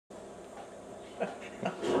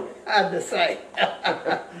Hard to say.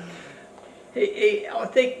 I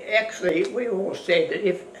think actually we all said that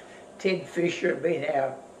if Ted Fisher had been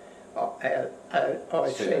our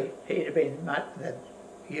IC, he'd have been much, the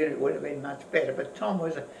unit would have been much better. But Tom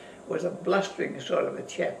was a blustering sort of a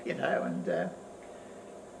chap, you know, and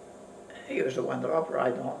he was the one that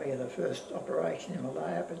operated on me in the first operation in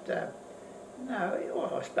Malaya. But no,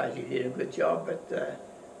 well, I suppose he did a good job. But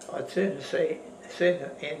I'd sooner see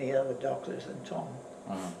any other doctors than Tom.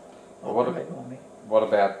 Well, what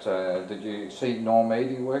about, did you see Norm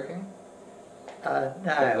Eady working?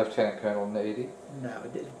 No. Lieutenant Colonel Eady? No, I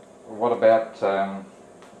didn't. What about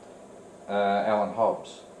Alan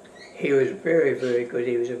Hobbs? He was very, very good.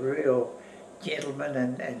 He was a real gentleman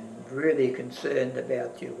and really concerned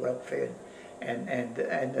about your welfare, and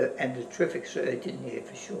a terrific surgeon, yeah,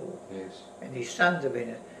 for sure. Yes. And his sons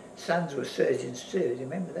were surgeons too. Do you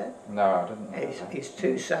remember that? No, I didn't know that. His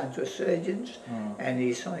two sons were surgeons, and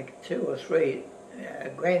his like 2 or 3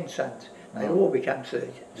 grandsons. They all become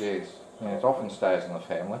surgeons. Yes. Yeah, it often stays in the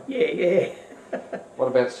family. Yeah, yeah. What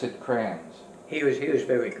about Sid Crowns? He was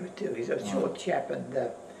very good too. He's a short chap, and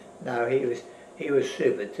no, he was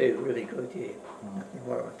super too, really good. Yeah. Nothing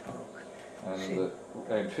more to talk.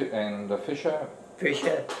 And Fisher?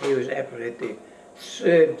 Fisher, he was absolutely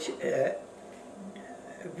served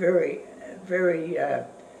very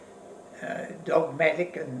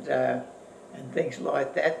dogmatic and things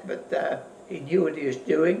like that, but he knew what he was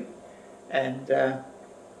doing, and there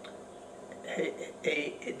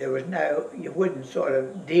was no, you wouldn't sort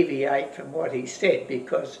of deviate from what he said,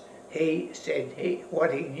 because he said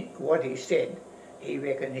what he said, he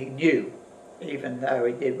reckoned he knew, even though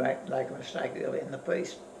he did make a mistake early in the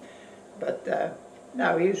piece. But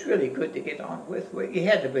no, he was really good to get on with. He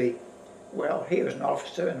had to be, well, he was an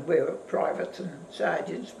officer and we were privates and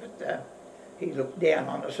sergeants, but he looked down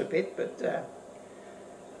on us a bit, but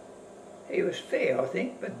he was fair, I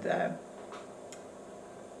think. But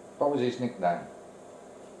what was his nickname?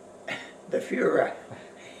 The Führer.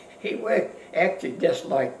 He worked actually just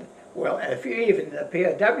like, well, if you even in the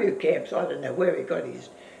POW camps, I don't know where he got his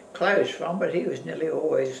clothes from, but he was nearly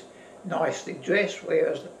always nicely dressed,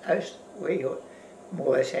 whereas we more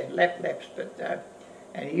or less had laps, but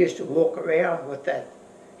and he used to walk around with that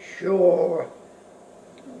sure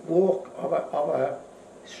walk of a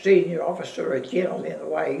senior officer or a general in the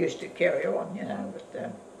way he used to carry on, you know.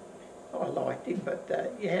 But I liked him, but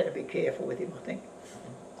you had to be careful with him, I think.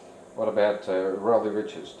 What about Rolly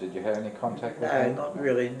Richards? Did you have any contact with him? No, not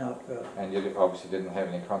really, not really. And you obviously didn't have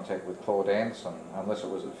any contact with Claude Anderson, unless it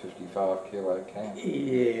was a 55 kilo camp?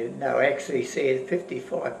 Yeah, no, actually said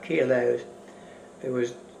 55 kilos. There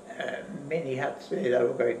was many huts there. They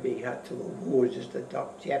were very big huts, or wards as the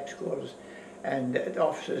Japs called us, and the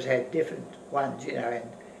officers had different ones, you know, and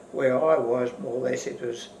where I was, more or less, it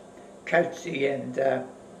was Coatsy, and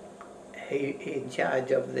he in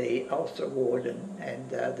charge of the ulcer ward and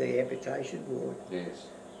the amputation ward. Yes.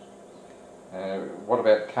 What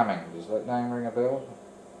about Cumming? Does that name ring a bell?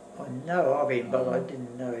 I know of him, but I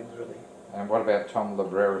didn't know him really. And what about Tom Le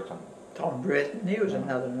Brereton? Tom Brereton, he was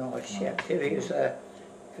another nice chap too. He was a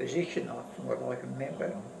physician, from what I can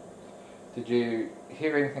remember. Did you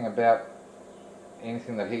hear anything about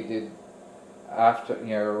anything that he did after,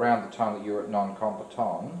 you know, around the time that you were at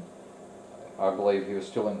Non-Combatant? I believe he was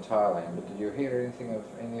still in Thailand, but did you hear anything of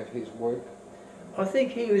any of his work? I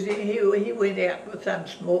think he went out with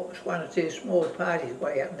one or two small parties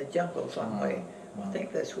way out in the jungle somewhere. I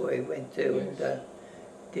think that's where he went to, and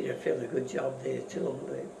did a fairly good job there too, I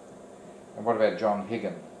believe. And what about John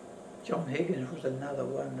Higgin? John Higgins was another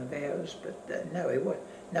one of ours, but no, he was.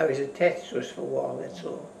 No, he's attached to us for a while, that's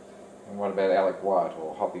all. And what about Alec White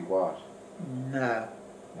or Hoppy White? No.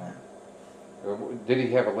 Did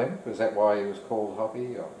he have a limp? Is that why he was called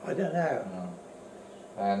Hoppy? Or? I don't know.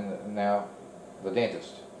 No. And now, the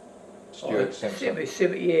dentist, Stuart Simpson.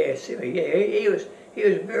 Simmy, yeah. He was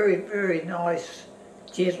a very, very nice,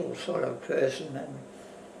 gentle sort of person, and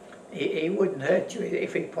he wouldn't hurt you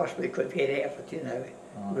if he possibly could get out of it, you know.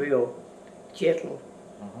 Real gentle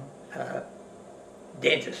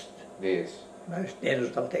dentist. Yes. Most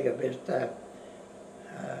dentists, I think, are best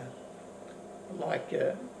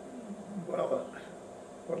well,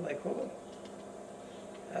 what do they call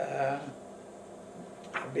it? A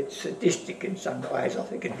bit sadistic in some ways, I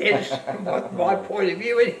think, a dentist, from my point of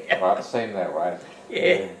view. Well, it seemed that way.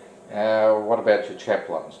 Yeah. What about your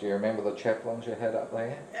chaplains? Do you remember the chaplains you had up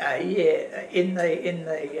there? Yeah, in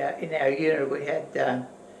our unit we had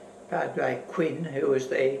Padre Quinn, who was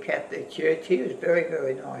the Catholic Church. He was a very,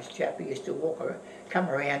 very nice chap. He used to come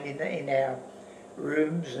around in our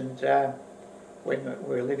rooms and when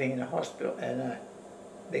we were living in a hospital in a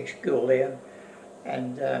big school there,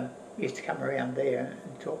 and used to come around there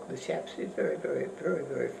and talk to the chaps. He's very, very, very,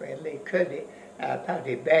 very friendly. Curly,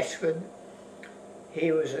 Paddy Bashford,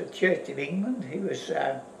 he was at Church of England. He was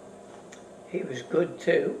good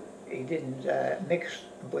too. He didn't mix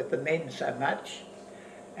with the men so much.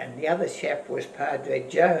 And the other chap was Padre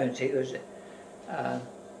Jones. He was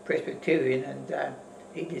Presbyterian, and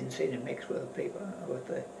he didn't seem to mix with the people, with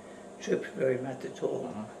the troops very much at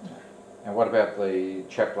all. And what about the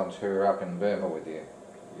chaplains who were up in Burma with you?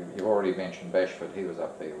 You've already mentioned Bashford. He was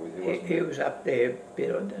up there with you, wasn't he? He was up there,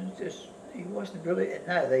 but he wasn't really.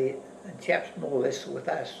 No, the chaps more or less with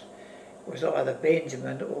us was either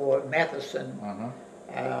Benjamin or Matheson.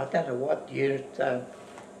 I don't know what unit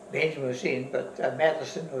Benjamin was in, but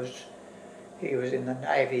Matheson he was in the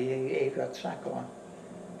Navy. He got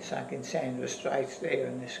sunk in Sandwich Straits there,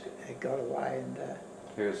 and he got away. And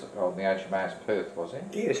he was on the HMAS Perth, was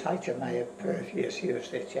he? He was HMA at Perth. Yes, he was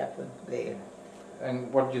their chaplain there.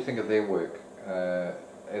 And what did you think of their work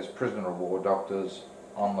as prisoner of war doctors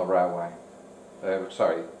on the railway?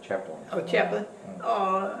 Sorry, chaplains. Oh, chaplain?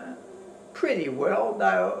 Oh, pretty well,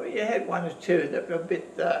 though. You had one or two that were a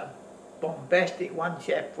bit bombastic. One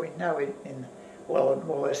chap we know well,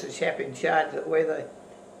 more or less the chap in charge of where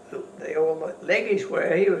all the leggies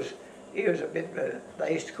were. He was a bit.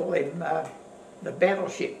 They used to call him the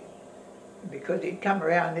battleship, because he'd come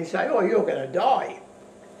around and he'd say, "Oh, you're going to die,"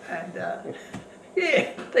 and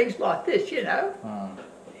yeah, things like this, you know.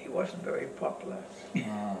 He wasn't very popular.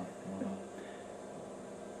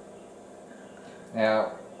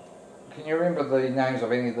 Now, can you remember the names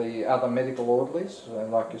of any of the other medical orderlies,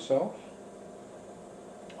 like yourself?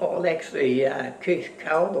 Oh, actually, Keith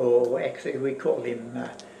Cole, or actually we called him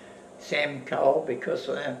Sam Cole, because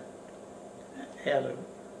out of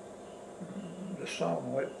the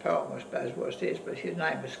song, what poem I suppose was his, but his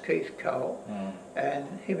name was Keith Cole,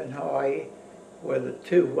 and him and I were the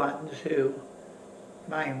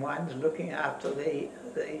main ones looking after all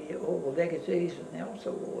the legatees and the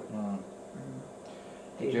Elsa ward.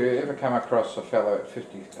 Did you ever come across a fellow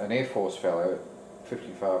at an Air Force fellow at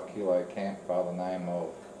 55 Kilo Camp by the name of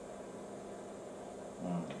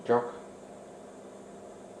Jock?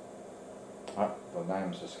 Oh, the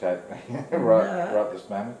name's escaped me right this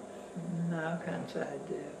moment. No, I can't say I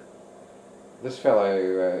do. This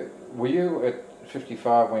fellow, were you at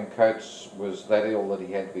 55 when Coates was that ill that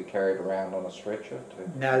he had to be carried around on a stretcher?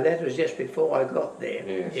 No, that was just before I got there.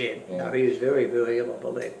 Yes, yeah. No, he was very, very ill, I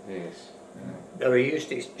believe. Yes. Though he used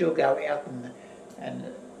to still go out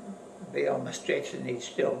and be on the stretch, and he'd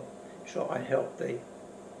still try and help the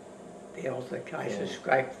ulcer cases,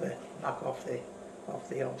 scrape the muck off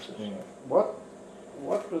the ulcers. Yeah. What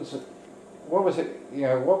was it? What was it? You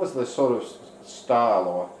know, what was the sort of style,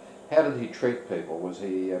 or how did he treat people? Was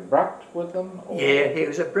he abrupt with them? Or? Yeah, he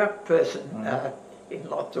was an abrupt person in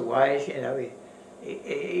lots of ways. You know,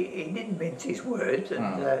 he didn't mince his words,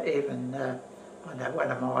 and even I know one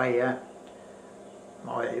of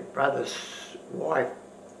my brother's wife,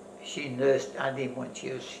 she nursed under him when she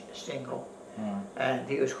was single, and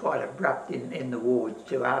he was quite abrupt in the wards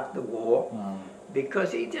too after the war,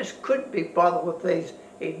 because he just couldn't be bothered with these.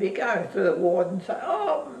 He'd be going through the ward and say,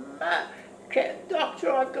 "Oh,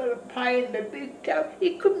 doctor, I've got a pain in the big toe."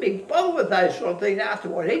 He couldn't be bothered with those sort of things after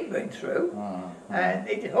what he'd been through. And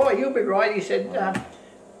he said, "Oh, you'll be right." He said,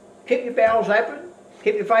 "Keep your bowels open,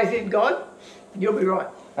 keep your faith in God, and you'll be right."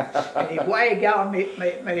 And he'd way go, and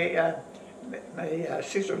my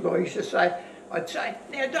sister-in-law used to say, I'd say,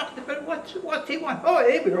 "Now, doctor, but what's he want?" "Oh,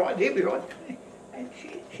 he'll be right, he'll be right." And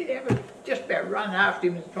she'd have just about run after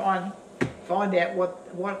him and try and find out what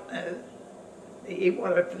he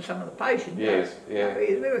wanted for some of the patients. Yes, yeah.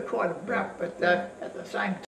 He was quite abrupt, but at the same